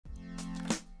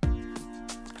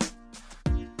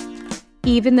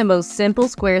Even the most simple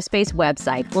Squarespace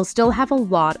website will still have a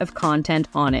lot of content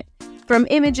on it. From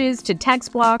images to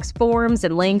text blocks, forms,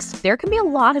 and links, there can be a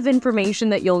lot of information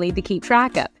that you'll need to keep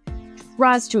track of.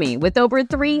 Trust me, with over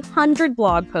 300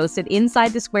 blog posts at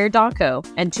InsideTheSquare.co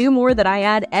and 2 more that I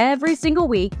add every single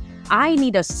week, I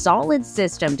need a solid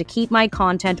system to keep my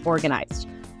content organized.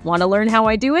 Want to learn how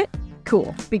I do it?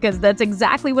 Cool, because that's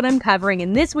exactly what I'm covering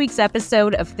in this week's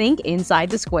episode of Think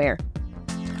Inside the Square.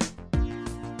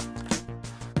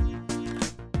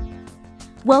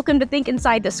 Welcome to Think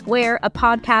Inside the Square, a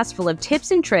podcast full of tips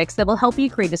and tricks that will help you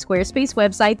create a Squarespace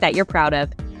website that you're proud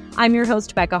of. I'm your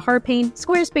host, Becca Harpain,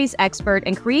 Squarespace expert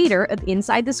and creator of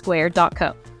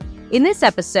InsideTheSquare.co. In this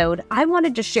episode, I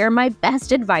wanted to share my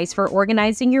best advice for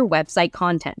organizing your website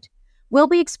content. We'll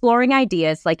be exploring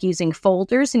ideas like using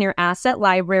folders in your asset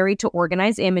library to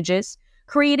organize images,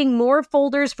 creating more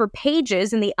folders for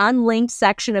pages in the unlinked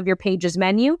section of your pages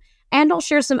menu, and I'll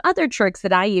share some other tricks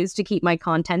that I use to keep my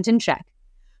content in check.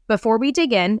 Before we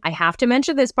dig in, I have to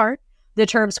mention this part. The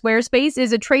term Squarespace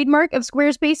is a trademark of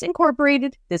Squarespace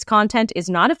Incorporated. This content is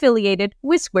not affiliated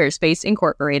with Squarespace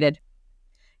Incorporated.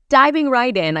 Diving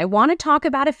right in, I want to talk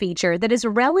about a feature that is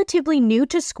relatively new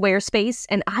to Squarespace,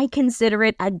 and I consider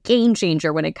it a game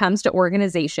changer when it comes to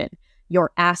organization: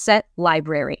 your asset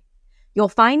library. You'll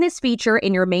find this feature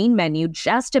in your main menu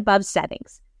just above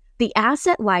settings. The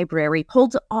asset library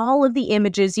holds all of the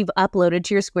images you've uploaded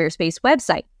to your Squarespace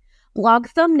website. Blog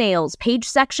thumbnails, page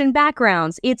section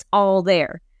backgrounds, it's all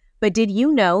there. But did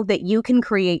you know that you can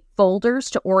create folders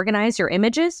to organize your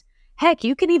images? Heck,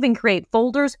 you can even create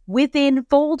folders within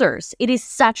folders. It is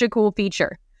such a cool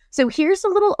feature. So here's a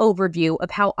little overview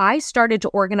of how I started to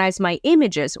organize my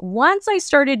images once I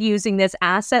started using this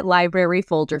asset library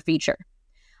folder feature.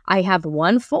 I have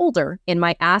one folder in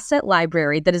my asset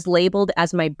library that is labeled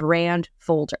as my brand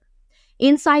folder.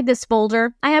 Inside this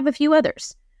folder, I have a few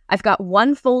others. I've got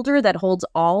one folder that holds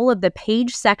all of the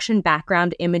page section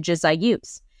background images I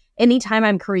use. Anytime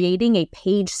I'm creating a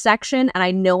page section and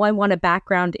I know I want a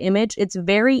background image, it's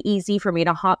very easy for me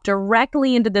to hop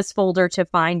directly into this folder to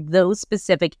find those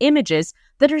specific images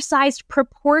that are sized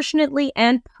proportionately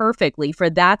and perfectly for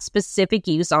that specific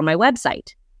use on my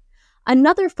website.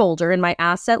 Another folder in my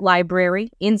asset library,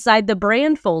 inside the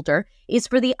brand folder, is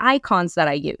for the icons that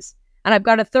I use. And I've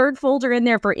got a third folder in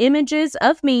there for images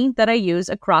of me that I use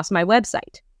across my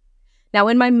website. Now,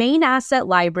 in my main asset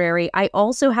library, I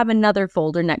also have another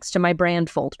folder next to my brand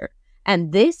folder,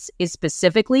 and this is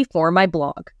specifically for my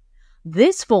blog.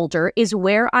 This folder is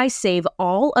where I save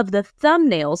all of the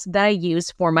thumbnails that I use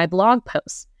for my blog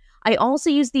posts. I also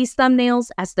use these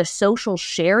thumbnails as the social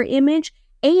share image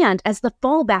and as the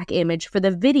fallback image for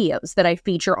the videos that I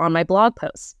feature on my blog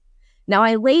posts. Now,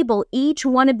 I label each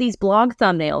one of these blog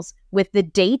thumbnails with the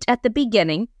date at the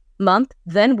beginning, month,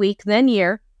 then week, then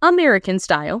year, American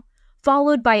style,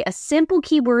 followed by a simple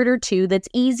keyword or two that's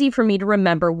easy for me to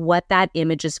remember what that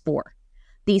image is for.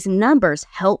 These numbers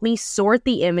help me sort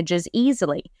the images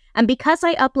easily, and because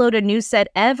I upload a new set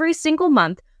every single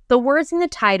month, the words in the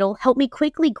title help me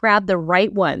quickly grab the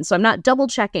right one, so I'm not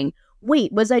double-checking,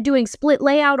 wait, was I doing split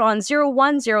layout on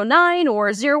 0109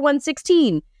 or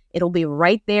 0116? It'll be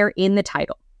right there in the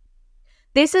title.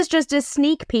 This is just a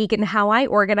sneak peek in how I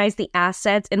organize the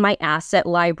assets in my asset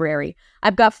library.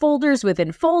 I've got folders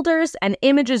within folders and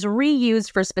images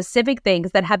reused for specific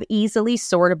things that have easily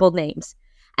sortable names.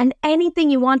 And anything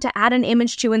you want to add an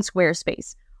image to in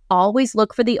Squarespace, always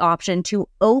look for the option to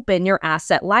open your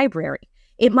asset library.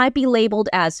 It might be labeled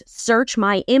as Search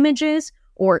My Images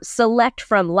or Select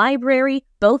from Library.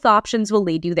 Both options will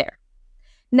lead you there.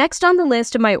 Next on the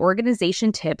list of my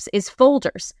organization tips is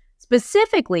folders.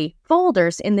 Specifically,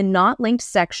 folders in the not linked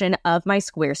section of my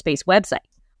Squarespace website.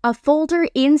 A folder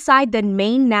inside the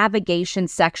main navigation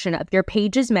section of your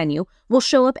pages menu will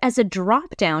show up as a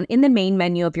drop-down in the main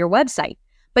menu of your website,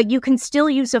 but you can still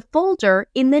use a folder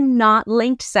in the not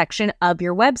linked section of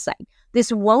your website.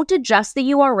 This won't adjust the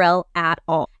URL at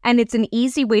all, and it's an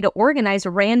easy way to organize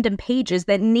random pages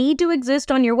that need to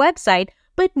exist on your website,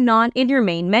 but not in your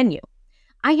main menu.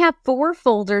 I have 4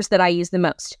 folders that I use the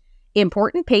most: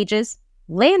 important pages,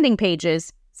 landing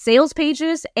pages, sales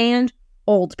pages, and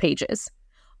old pages.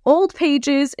 Old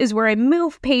pages is where I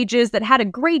move pages that had a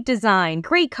great design,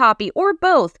 great copy, or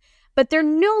both, but they're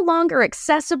no longer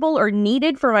accessible or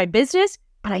needed for my business,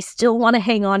 but I still want to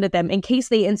hang on to them in case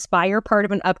they inspire part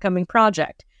of an upcoming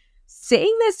project.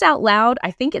 Saying this out loud, I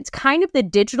think it's kind of the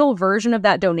digital version of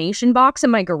that donation box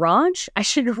in my garage. I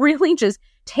should really just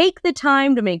take the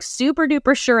time to make super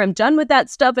duper sure I'm done with that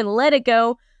stuff and let it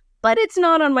go, but it's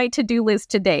not on my to-do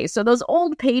list today, so those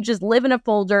old pages live in a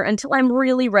folder until I'm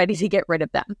really ready to get rid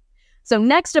of them. So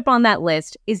next up on that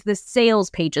list is the sales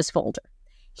pages folder.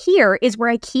 Here is where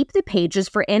I keep the pages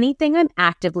for anything I'm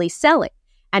actively selling.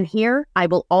 And here I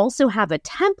will also have a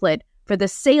template for the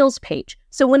sales page.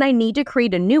 So when I need to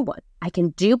create a new one, I can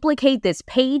duplicate this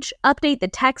page, update the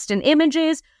text and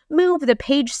images, move the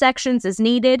page sections as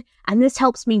needed, and this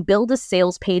helps me build a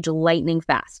sales page lightning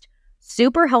fast.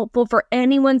 Super helpful for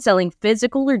anyone selling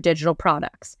physical or digital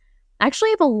products. I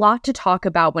actually have a lot to talk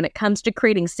about when it comes to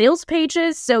creating sales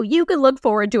pages, so you can look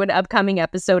forward to an upcoming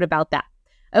episode about that.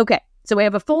 Okay, so we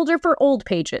have a folder for old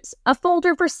pages, a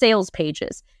folder for sales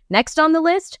pages. Next on the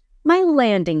list, my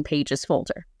landing pages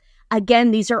folder.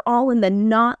 Again, these are all in the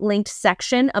not linked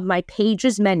section of my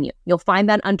pages menu. You'll find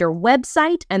that under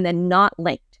website and then not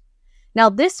linked. Now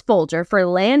this folder for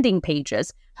landing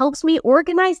pages helps me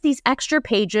organize these extra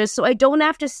pages so I don't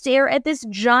have to stare at this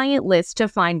giant list to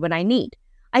find what I need.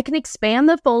 I can expand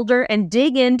the folder and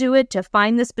dig into it to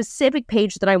find the specific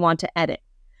page that I want to edit.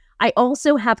 I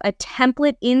also have a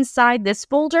template inside this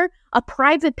folder, a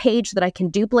private page that I can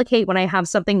duplicate when I have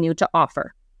something new to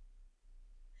offer.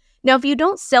 Now, if you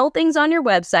don't sell things on your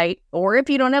website, or if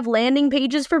you don't have landing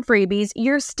pages for freebies,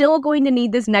 you're still going to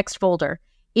need this next folder,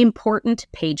 Important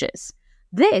Pages.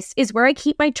 This is where I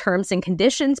keep my terms and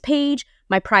conditions page,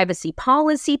 my privacy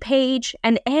policy page,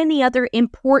 and any other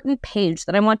important page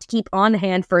that I want to keep on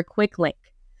hand for a quick link.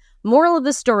 Moral of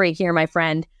the story here, my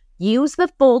friend, use the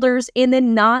folders in the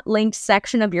not linked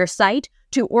section of your site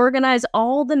to organize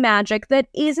all the magic that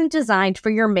isn't designed for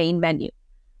your main menu.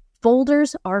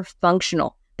 Folders are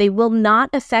functional. They will not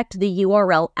affect the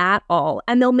URL at all,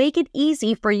 and they'll make it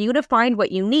easy for you to find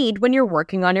what you need when you're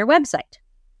working on your website.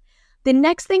 The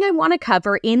next thing I want to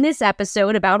cover in this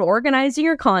episode about organizing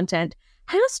your content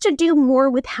has to do more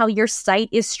with how your site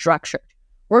is structured.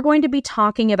 We're going to be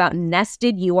talking about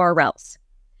nested URLs.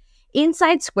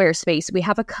 Inside Squarespace, we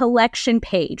have a collection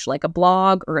page like a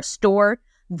blog or a store.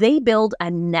 They build a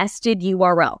nested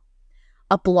URL.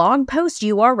 A blog post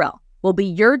URL will be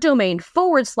your domain /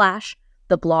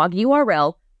 the blog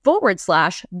URL /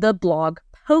 the blog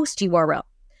post URL.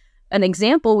 An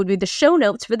example would be the show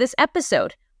notes for this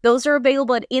episode. Those are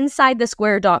available at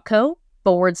insidethesquare.co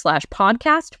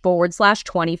 /podcast/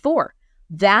 24.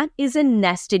 That is a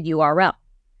nested URL.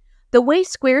 The way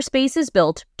Squarespace is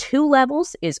built, 2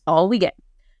 levels is all we get.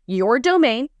 Your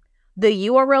domain, the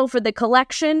URL for the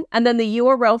collection, and then the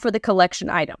URL for the collection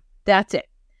item. That's it.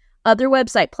 Other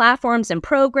website platforms and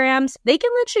programs, they can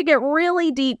let you get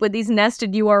really deep with these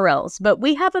nested URLs, but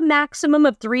we have a maximum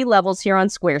of 3 levels here on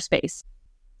Squarespace.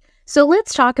 So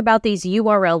let's talk about these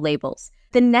URL labels.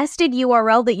 The nested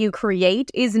URL that you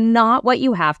create is not what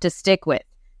you have to stick with.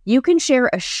 You can share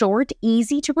a short,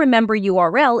 easy-to-remember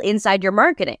URL inside your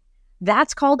marketing.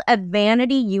 That's called a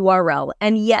vanity URL,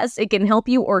 and yes, it can help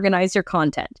you organize your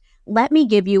content. Let me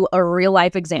give you a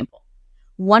real-life example.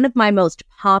 One of my most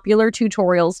popular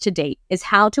tutorials to date is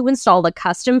how to install a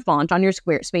custom font on your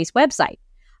Squarespace website.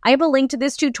 I have a link to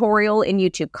this tutorial in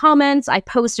YouTube comments, I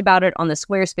post about it on the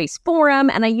Squarespace forum,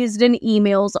 and I use it in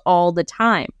emails all the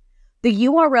time. The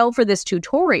URL for this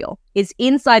tutorial is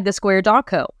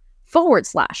insidethesquare.co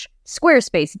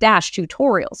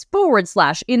 /Squarespace-tutorials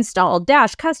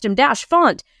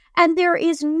 /install-custom-font, and there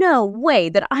is no way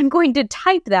that I'm going to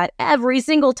type that every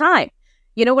single time.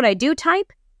 You know what I do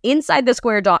type?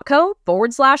 insidethesquare.co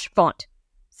 /font.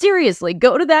 Seriously,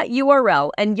 go to that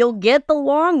URL and you'll get the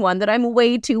long one that I'm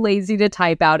way too lazy to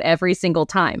type out every single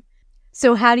time.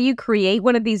 So how do you create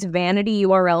one of these vanity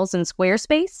URLs in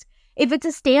Squarespace? If it's a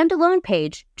standalone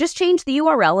page, just change the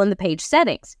URL in the page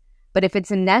settings. But if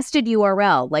it's a nested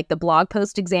URL, like the blog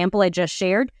post example I just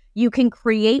shared, you can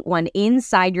create one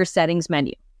inside your settings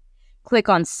menu. Click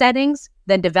on Settings,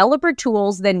 then Developer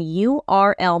Tools, then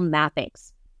URL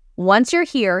Mappings. Once you're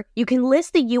here, you can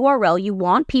list the URL you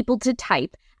want people to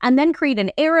type, and then create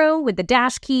an arrow with the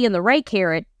dash key and the right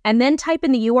caret, and then type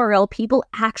in the URL people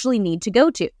actually need to go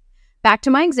to. Back to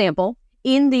my example,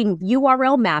 in the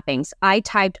URL mappings, I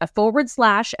typed a /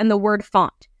 and the word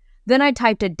font. Then I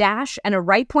typed a dash and a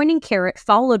right-pointing caret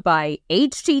followed by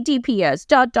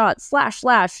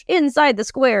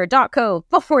https://insidethesquare.co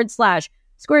 /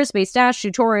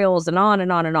 Squarespace-tutorials and on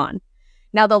and on and on.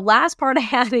 Now the last part I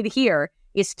added here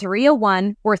is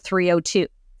 301 or 302.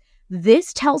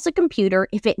 This tells the computer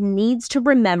if it needs to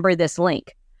remember this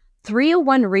link.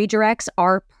 301 redirects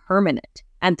are permanent,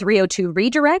 and 302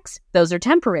 redirects, those are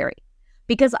temporary.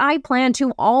 Because I plan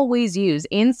to always use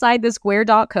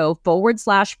insidethesquare.co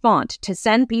 /font to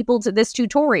send people to this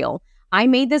tutorial, I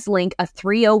made this link a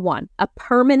 301, a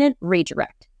permanent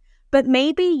redirect. But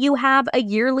maybe you have a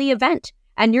yearly event,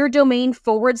 and your domain /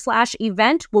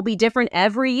 event will be different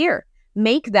every year.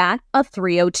 Make that a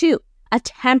 302. a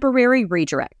temporary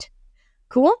redirect.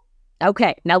 Cool?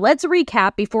 Okay, now let's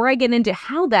recap before I get into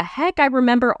how the heck I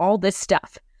remember all this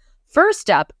stuff. First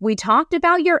up, we talked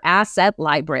about your asset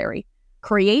library.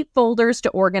 Create folders to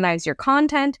organize your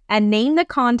content and name the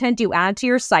content you add to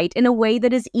your site in a way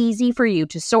that is easy for you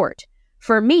to sort.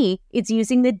 For me, it's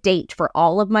using the date for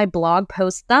all of my blog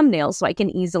post thumbnails so I can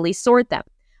easily sort them.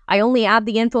 I only add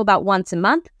the info about once a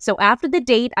month, so after the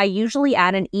date, I usually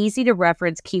add an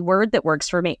easy-to-reference keyword that works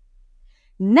for me.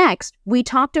 Next, we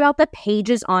talked about the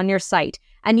pages on your site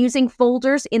and using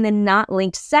folders in the not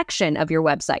linked section of your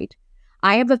website.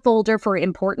 I have a folder for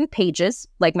important pages,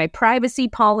 like my privacy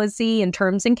policy and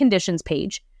terms and conditions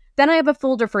page. Then I have a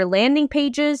folder for landing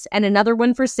pages and another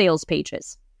one for sales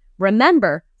pages.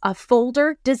 Remember, a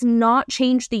folder does not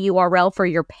change the URL for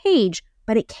your page,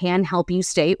 but it can help you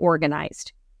stay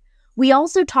organized. We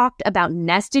also talked about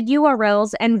nested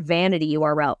URLs and vanity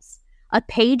URLs. A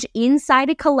page inside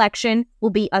a collection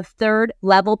will be a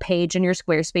third-level page in your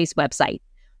Squarespace website.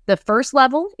 The first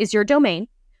level is your domain,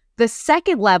 the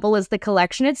second level is the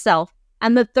collection itself,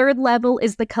 and the third level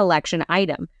is the collection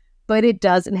item. But it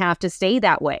doesn't have to stay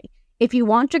that way. If you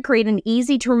want to create an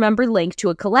easy-to-remember link to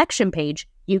a collection page,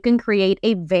 you can create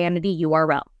a vanity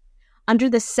URL. Under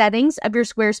the settings of your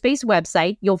Squarespace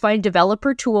website, you'll find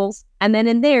developer tools, and then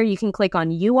in there you can click on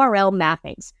URL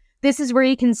mappings. This is where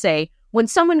you can say, when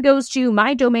someone goes to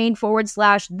my domain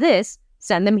 /this,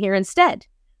 send them here instead.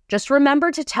 Just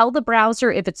remember to tell the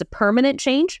browser if it's a permanent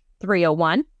change,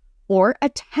 301, or a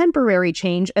temporary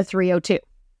change, a 302.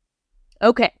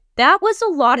 Okay, that was a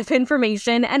lot of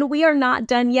information, and we are not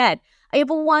done yet. I have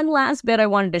one last bit I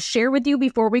wanted to share with you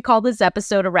before we call this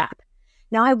episode a wrap.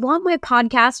 Now, I want my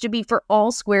podcast to be for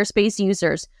all Squarespace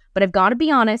users, but I've got to be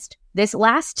honest, this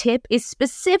last tip is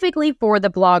specifically for the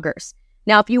bloggers.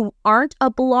 Now, if you aren't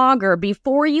a blogger,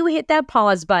 before you hit that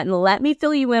pause button, let me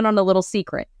fill you in on a little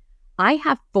secret. I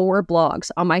have 4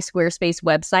 blogs on my Squarespace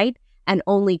website, and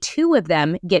only 2 of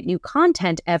them get new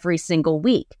content every single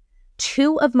week.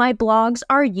 2 of my blogs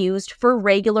are used for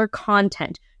regular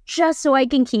content, just so I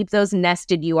can keep those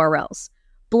nested URLs.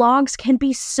 Blogs can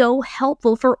be so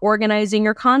helpful for organizing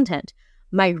your content.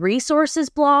 My resources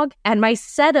blog and my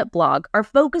setup blog are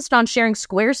focused on sharing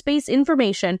Squarespace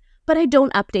information, but I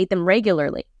don't update them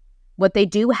regularly. What they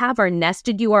do have are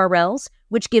nested URLs,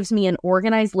 which gives me an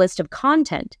organized list of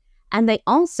content, and they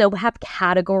also have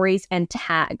categories and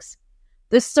tags.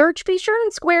 The search feature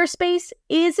in Squarespace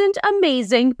isn't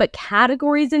amazing, but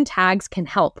categories and tags can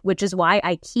help, which is why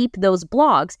I keep those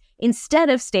blogs instead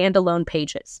of standalone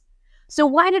pages. So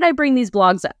why did I bring these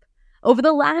blogs up? Over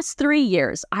the last 3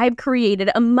 years, I've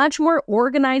created a much more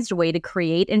organized way to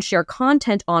create and share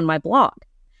content on my blog.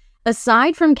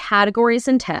 Aside from categories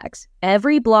and tags,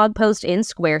 every blog post in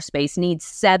Squarespace needs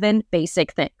 7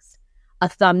 basic things: a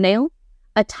thumbnail,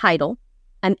 a title,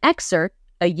 an excerpt,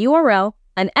 a URL,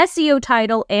 an SEO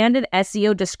title, and an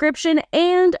SEO description,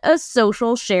 and a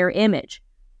social share image.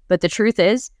 But the truth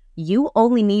is, you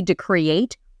only need to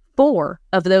create 4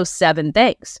 of those 7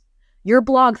 things. Your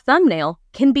blog thumbnail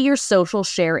can be your social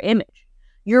share image.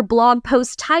 Your blog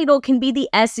post title can be the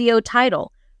SEO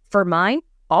title. For mine,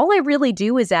 all I really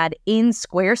do is add in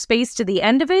Squarespace to the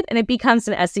end of it, and it becomes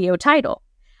an SEO title.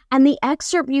 And the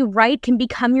excerpt you write can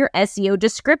become your SEO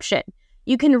description.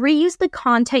 You can reuse the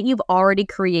content you've already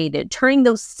created, turning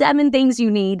those 7 things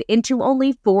you need into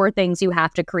only 4 things you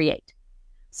have to create.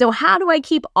 So how do I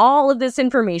keep all of this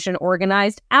information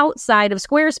organized outside of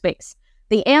Squarespace?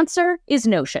 The answer is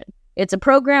Notion. It's a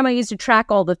program I use to track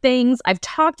all the things. I've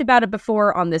talked about it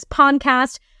before on this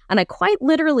podcast, and I quite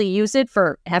literally use it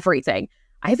for everything.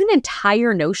 I have an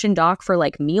entire Notion doc for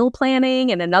meal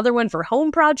planning and another one for home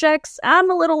projects.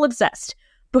 I'm a little obsessed.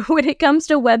 But when it comes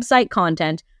to website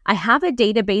content, I have a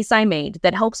database I made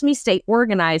that helps me stay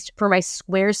organized for my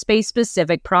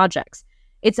Squarespace-specific projects.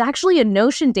 It's actually a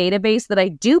Notion database that I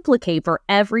duplicate for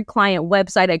every client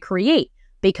website I create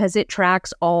because it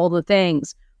tracks all the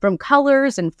things, from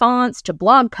colors and fonts to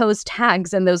blog post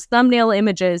tags and those thumbnail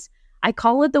images. I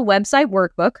call it the website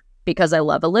workbook because I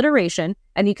love alliteration,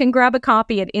 and you can grab a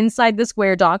copy at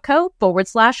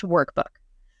insidethesquare.co/workbook.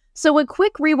 So a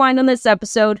quick rewind on this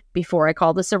episode before I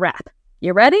call this a wrap.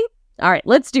 You ready? All right,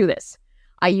 let's do this.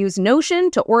 I use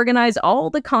Notion to organize all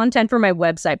the content for my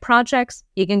website projects.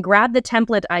 You can grab the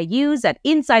template I use at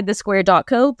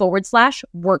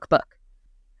insidethesquare.co/workbook.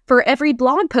 For every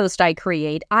blog post I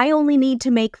create, I only need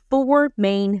to make 4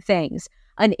 main things: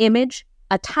 an image,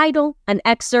 a title, an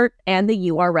excerpt, and the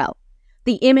URL.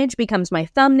 The image becomes my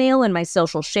thumbnail and my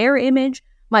social share image.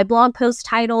 My blog post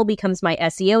title becomes my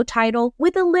SEO title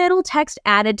with a little text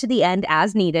added to the end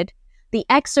as needed. The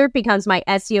excerpt becomes my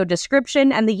SEO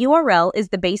description, and the URL is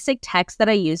the basic text that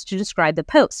I use to describe the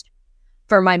post.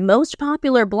 For my most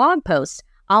popular blog posts,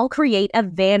 I'll create a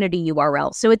vanity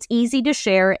URL so it's easy to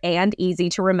share and easy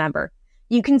to remember.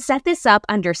 You can set this up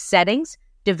under Settings,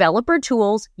 Developer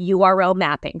Tools, URL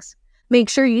Mappings. Make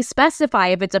sure you specify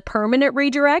if it's a permanent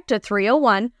redirect, a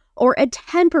 301, or a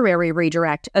temporary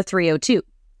redirect, a 302.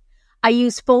 I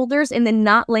use folders in the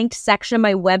Not Linked section of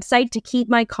my website to keep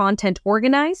my content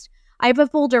organized. I have a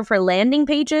folder for landing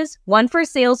pages, one for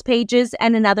sales pages,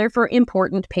 and another for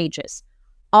important pages.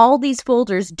 All these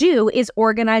folders do is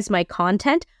organize my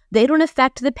content. They don't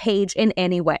affect the page in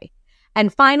any way.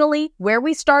 And finally, where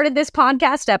we started this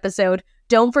podcast episode,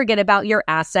 don't forget about your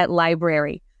asset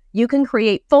library. You can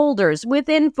create folders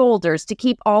within folders to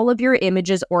keep all of your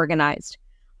images organized.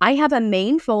 I have a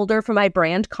main folder for my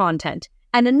brand content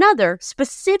and another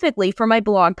specifically for my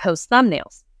blog post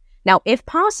thumbnails. Now, if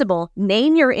possible,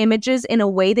 name your images in a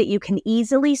way that you can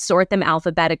easily sort them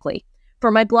alphabetically.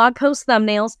 For my blog post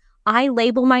thumbnails, I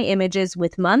label my images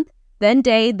with month, then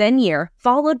day, then year,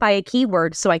 followed by a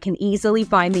keyword so I can easily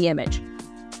find the image.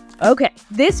 Okay,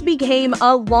 this became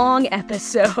a long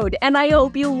episode, and I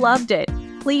hope you loved it.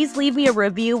 Please leave me a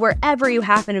review wherever you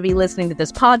happen to be listening to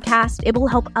this podcast. It will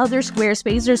help other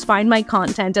Squarespacers find my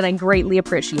content, and I greatly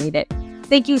appreciate it.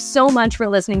 Thank you so much for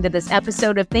listening to this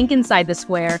episode of Think Inside the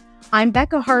Square. I'm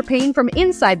Becca Harpain from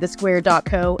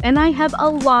InsideTheSquare.co, and I have a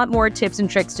lot more tips and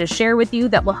tricks to share with you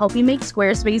that will help you make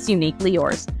Squarespace uniquely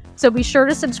yours. So be sure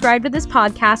to subscribe to this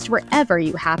podcast wherever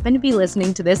you happen to be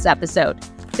listening to this episode.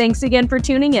 Thanks again for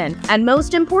tuning in, and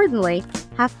most importantly,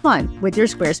 have fun with your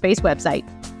Squarespace website.